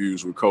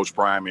interviews with Coach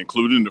Prime,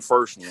 including the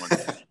first one,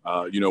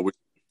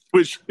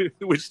 which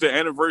the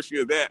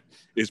anniversary of that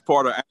is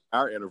part of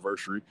our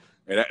anniversary.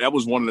 And that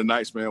was one of the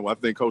nights, man, where I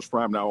think Coach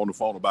Prime now on the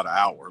phone about an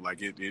hour.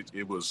 Like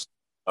it was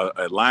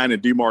a line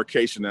of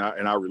demarcation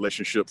in our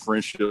relationship,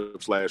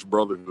 friendship /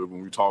 brotherhood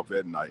when we talked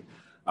that night.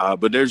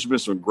 But there's been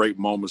some great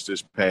moments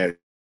this past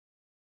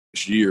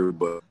year,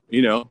 but,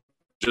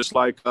 just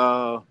like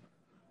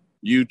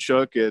you,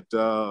 Chuck, at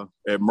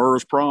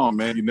Murr's prom,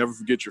 man, you never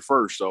forget your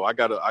first. So I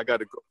gotta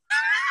go.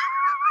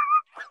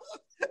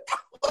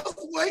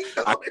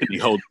 I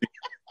couldn't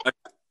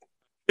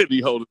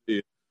hold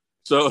it.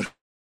 So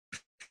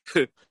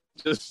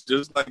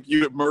just like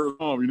you at Murr's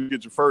prom, you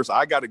get your first.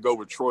 I got to go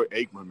with Troy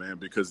Aikman, man,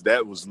 because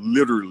that was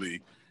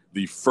literally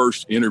the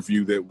first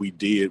interview that we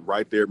did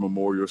right there at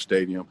Memorial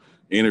Stadium.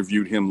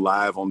 Interviewed him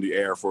live on the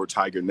air for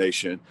Tiger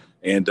Nation.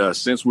 And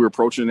since we're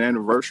approaching the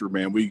anniversary,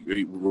 man,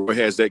 we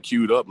has that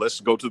queued up. Let's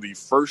go to the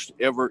first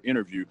ever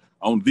interview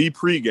on the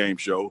pregame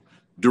show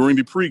during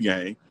the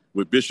pregame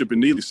with Bishop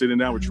and Neely sitting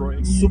down with Troy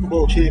Aikman. Super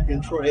Bowl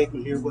champion Troy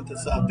Aikman here with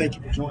us. Thank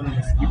you for joining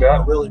us. You bet.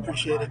 I really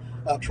appreciate it.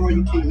 Troy,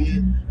 you came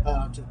in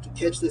to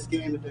catch this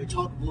game today.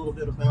 Talk a little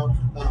bit about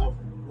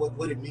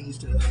what it means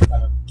to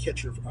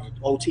catch your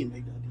old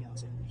teammate, Deion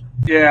Sanders.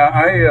 Yeah,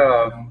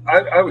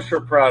 I was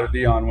so proud of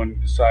Deion when he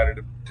decided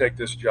to take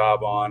this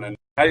job on, and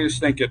I just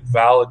think it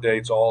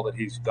validates all that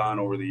he's done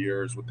over the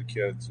years with the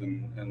kids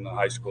and the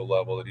high school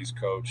level that he's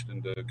coached,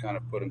 and to kind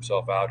of put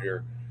himself out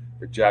here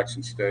at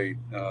Jackson State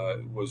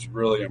was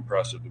really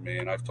impressive to me,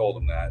 and I've told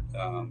him that.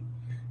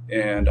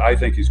 And I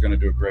think he's going to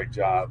do a great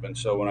job. And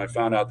so when I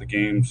found out the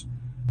games,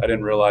 I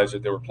didn't realize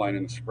that they were playing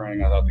in the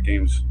spring. I thought the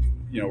games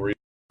were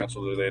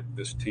canceled.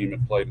 This team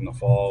had played in the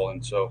fall,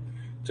 and so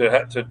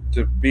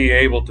to be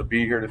able to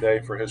be here today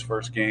for his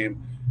first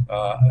game,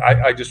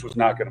 I just was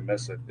not going to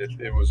miss it.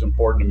 It was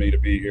important to me to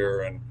be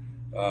here, and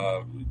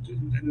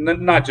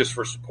not just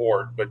for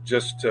support, but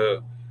just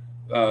to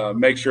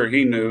make sure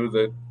he knew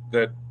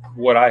that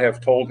what I have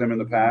told him in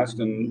the past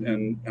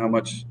and how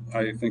much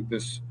I think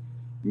this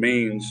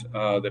means,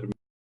 that it means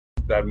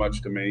that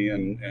much to me,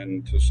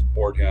 and to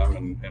support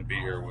him and be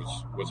here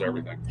was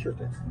everything. Sure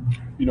thing.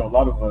 A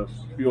lot of us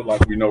feel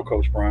like we know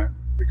Coach Bryant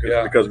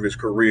because of his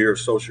career,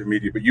 social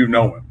media, but you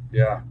know him.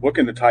 Yeah. What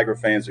can the Tiger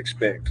fans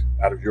expect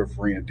out of your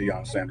friend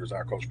Deion Sanders,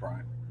 our Coach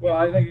Bryant? Well,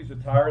 I think he's a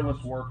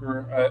tireless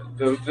worker.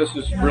 This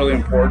is really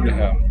important to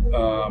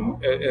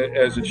him,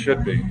 as it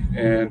should be.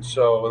 And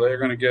so they're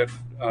going to get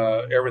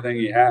everything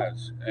he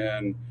has.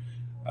 And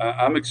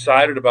I'm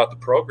excited about the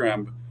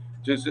program.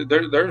 Just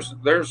there's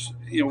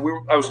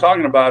I was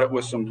talking about it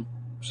with some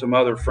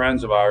other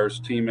friends of ours,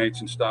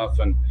 teammates and stuff.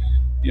 And,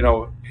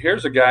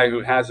 here's a guy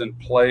who hasn't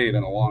played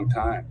in a long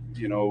time.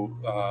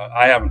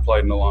 I haven't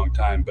played in a long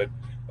time. But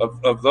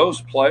of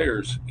those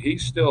players, he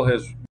still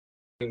has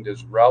gained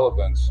his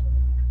relevance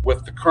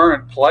with the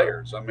current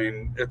players. I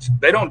mean,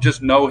 they don't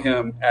just know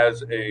him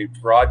as a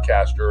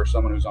broadcaster or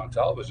someone who's on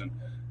television.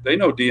 They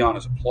know Deion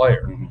as a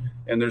player. Mm-hmm.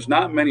 And there's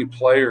not many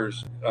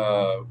players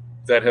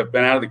that have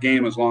been out of the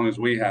game as long as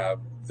we have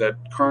that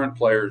current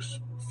players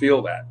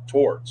feel that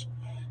towards.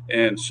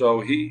 And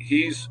so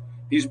he's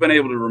been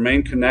able to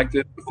remain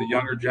connected with the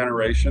younger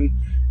generation.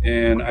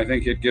 And I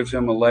think it gives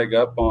him a leg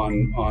up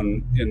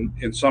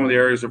in some of the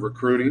areas of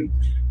recruiting.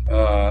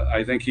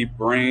 I think he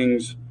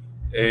brings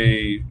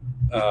a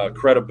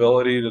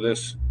credibility to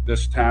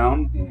this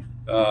town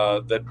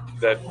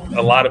that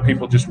a lot of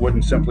people just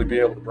wouldn't simply be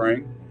able to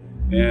bring,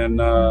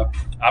 and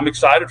I'm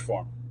excited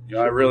for him.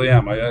 I really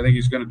am. I think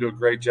he's going to do a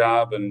great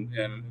job, and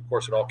of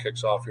course it all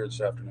kicks off here this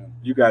afternoon.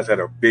 You guys had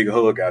a big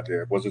hug out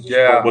there. Was it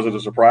a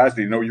surprise?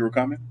 Did he know you were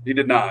coming? He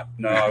did not.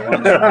 No,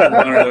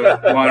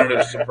 I wanted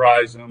to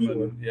surprise him,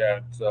 and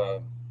it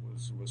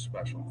was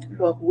special.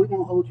 Well, we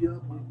won't hold you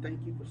up. We thank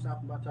you for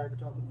stopping by Tiger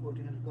Talk before the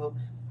end of the club.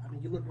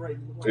 You look great.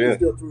 You look like you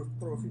still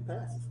throw a few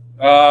passes.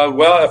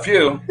 Well, a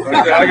few.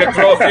 I could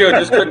throw a few.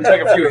 Just couldn't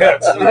take a few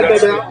hits.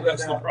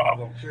 That's the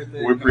problem. Sure.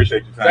 We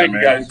appreciate your time,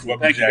 man. Thank you, guys.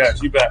 Thank you,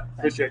 guys. You bet.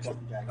 Appreciate you.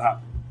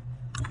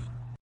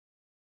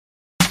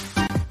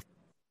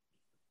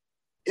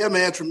 Yeah,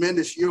 man,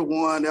 tremendous year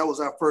one. That was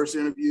our first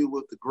interview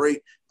with the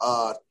great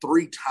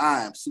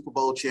three-time Super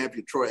Bowl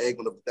champion Troy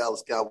Aikman of the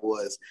Dallas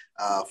Cowboys.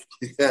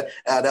 That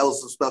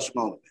was a special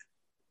moment.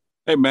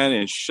 Hey, man,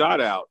 and shout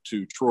out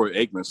to Troy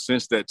Aikman.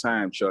 Since that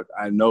time, Chuck,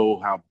 I know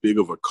how big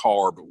of a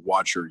carb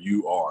watcher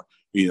you are.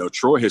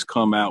 Troy has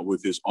come out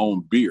with his own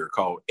beer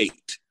called 8,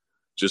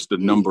 just the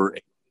number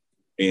 8.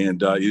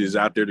 And he is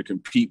out there to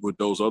compete with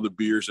those other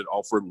beers that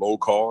offer low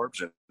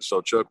carbs. And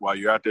so, Chuck, while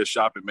you're out there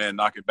shopping, man,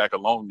 knock it back a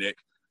long neck.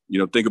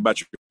 Think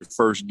about your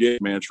first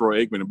get, man,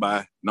 Troy Aikman, and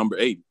buy number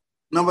 8.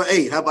 Number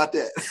 8, how about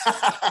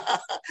that?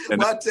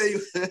 And I tell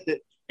you,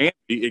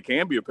 it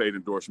can be a paid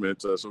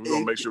endorsement, so we're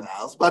gonna make sure.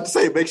 I was about to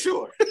say, make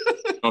sure.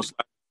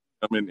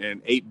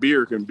 And 8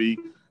 beer can be,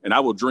 and I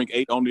will drink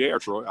 8 on the air,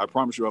 Troy. I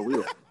promise you, I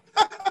will.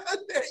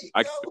 There you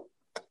go.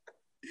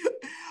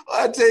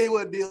 Well, I tell you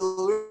what,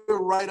 Neil,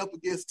 we're right up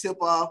against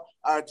tip-off.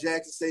 Our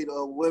Jackson State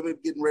women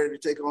getting ready to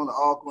take on the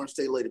Alcorn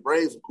State Lady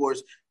Braves, of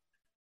course.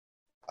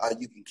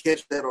 You can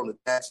catch that on the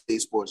Jackson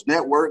State Sports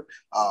Network.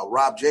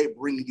 Rob J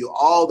bringing you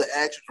all the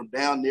action from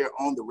down there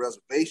on the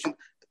reservation,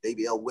 the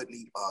Baby L.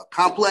 Whitney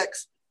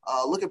complex.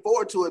 Looking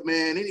forward to it,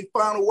 man. Any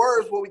final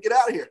words before we get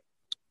out of here?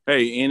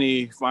 Hey,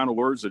 any final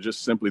words, or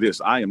just simply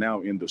this? I am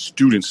now in the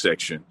student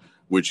section,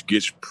 which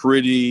gets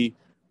pretty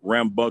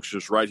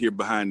rambunctious right here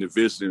behind the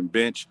visiting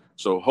bench.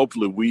 So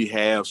hopefully we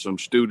have some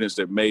students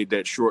that made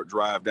that short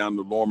drive down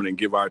to Lorman and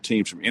give our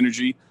team some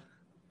energy.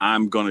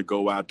 I'm going to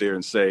go out there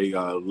and say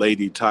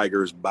Lady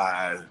Tigers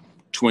by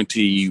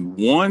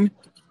 21.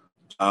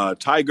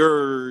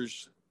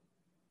 Tigers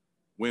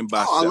win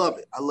by 7. I love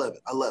it. I love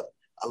it. I love it.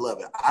 I love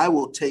it. I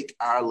will take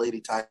our Lady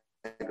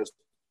Tigers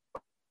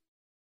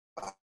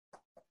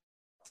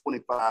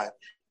 25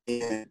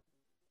 and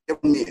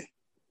give them in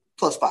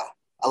 +5.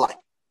 I like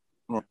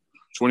it.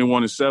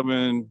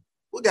 21-7.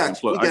 We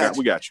got you.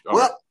 We got you. All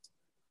well, right.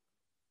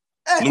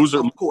 Hey,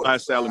 Loser by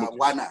Sally Mookies.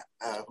 Why not?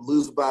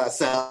 Loser by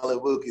Sally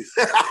Mookies.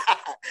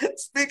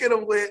 Speaking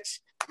of which,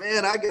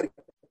 man, I got to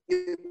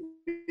get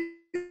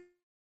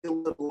a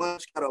little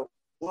lunch. Got a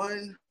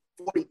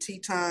 1:40 tea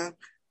time.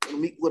 Gonna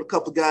meet with a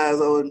couple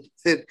guys on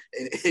and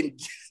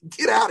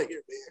get out of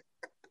here,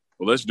 man.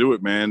 Well, let's do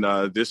it, man.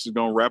 This is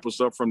going to wrap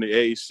us up from the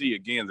AAC.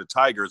 Again, the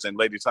Tigers and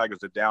Lady Tigers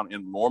are down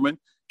in Norman,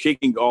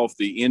 kicking off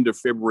the end of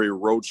February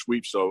road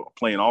sweep. So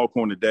playing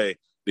Alcorn today,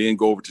 then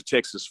go over to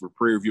Texas for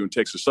Prairie View and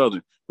Texas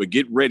Southern. But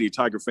get ready,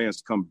 Tiger fans,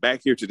 to come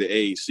back here to the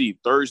AAC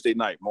Thursday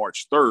night,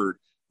 March 3rd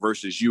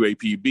versus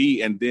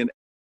UAPB, and then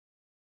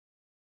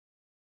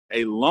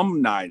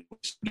alumni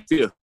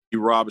 5th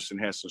Robinson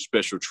has some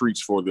special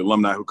treats for the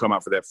alumni who come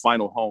out for that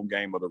final home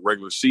game of the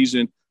regular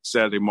season,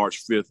 Saturday,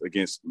 March 5th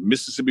against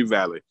Mississippi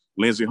Valley.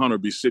 Lindsey Hunter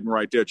will be sitting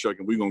right there, Chuck,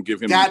 and we're going to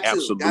give him the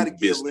absolute Gotta give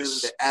business.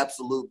 Lindsey the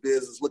absolute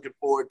business. Looking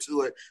forward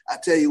to it. I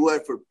tell you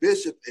what, for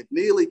Bishop and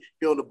Neely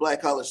here on the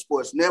Black College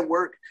Sports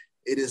Network,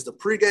 it is the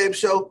pregame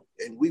show,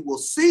 and we will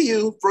see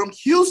you from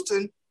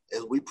Houston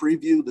as we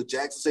preview the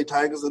Jackson State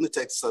Tigers and the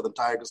Texas Southern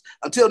Tigers.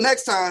 Until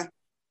next time,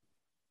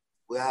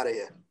 we're out of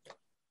here.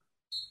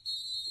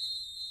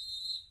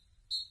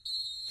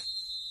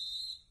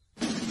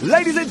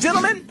 Ladies and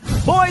gentlemen,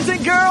 boys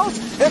and girls,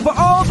 and for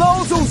all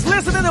those who's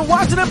listening and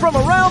watching it from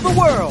around the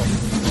world.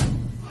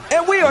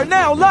 And we are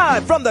now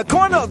live from the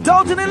corner of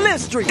Dalton and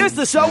Lynch Street. It's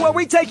the show where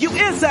we take you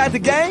inside the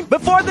game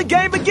before the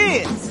game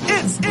begins.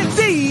 It's the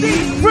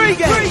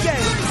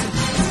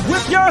pregame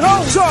with your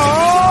host,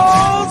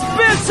 Charles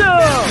Bishop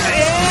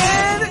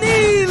and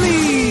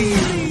Neely.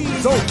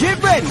 So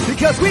get ready,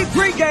 because we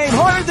pregame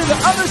harder than the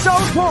other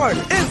show's part.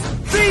 It's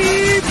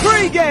the